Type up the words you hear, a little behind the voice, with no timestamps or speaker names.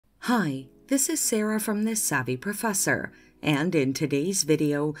Hi, this is Sarah from The Savvy Professor, and in today's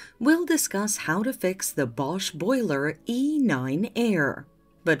video, we'll discuss how to fix the Bosch Boiler E9 error.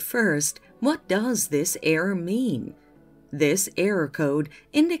 But first, what does this error mean? This error code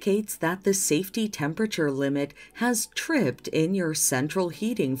indicates that the safety temperature limit has tripped in your central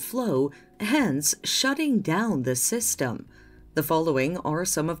heating flow, hence shutting down the system. The following are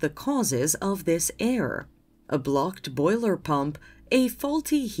some of the causes of this error: a blocked boiler pump, a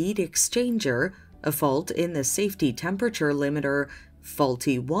faulty heat exchanger, a fault in the safety temperature limiter,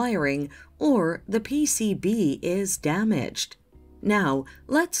 faulty wiring, or the PCB is damaged. Now,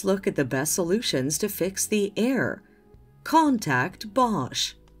 let's look at the best solutions to fix the error. Contact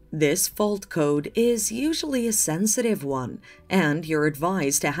Bosch. This fault code is usually a sensitive one, and you're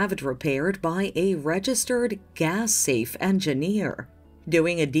advised to have it repaired by a registered gas-safe engineer.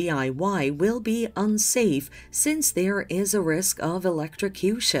 Doing a DIY will be unsafe since there is a risk of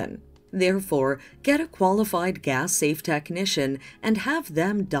electrocution. Therefore, get a qualified gas-safe technician and have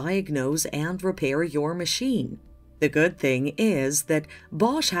them diagnose and repair your machine. The good thing is that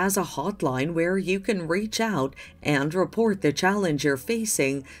Bosch has a hotline where you can reach out and report the challenge you're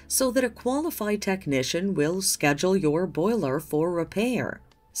facing so that a qualified technician will schedule your boiler for repair.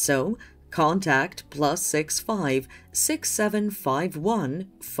 So, contact +65 6751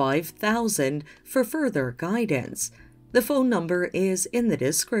 5000 for further guidance. The phone number is in the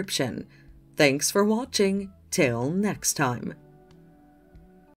description. Thanks for watching. Till next time.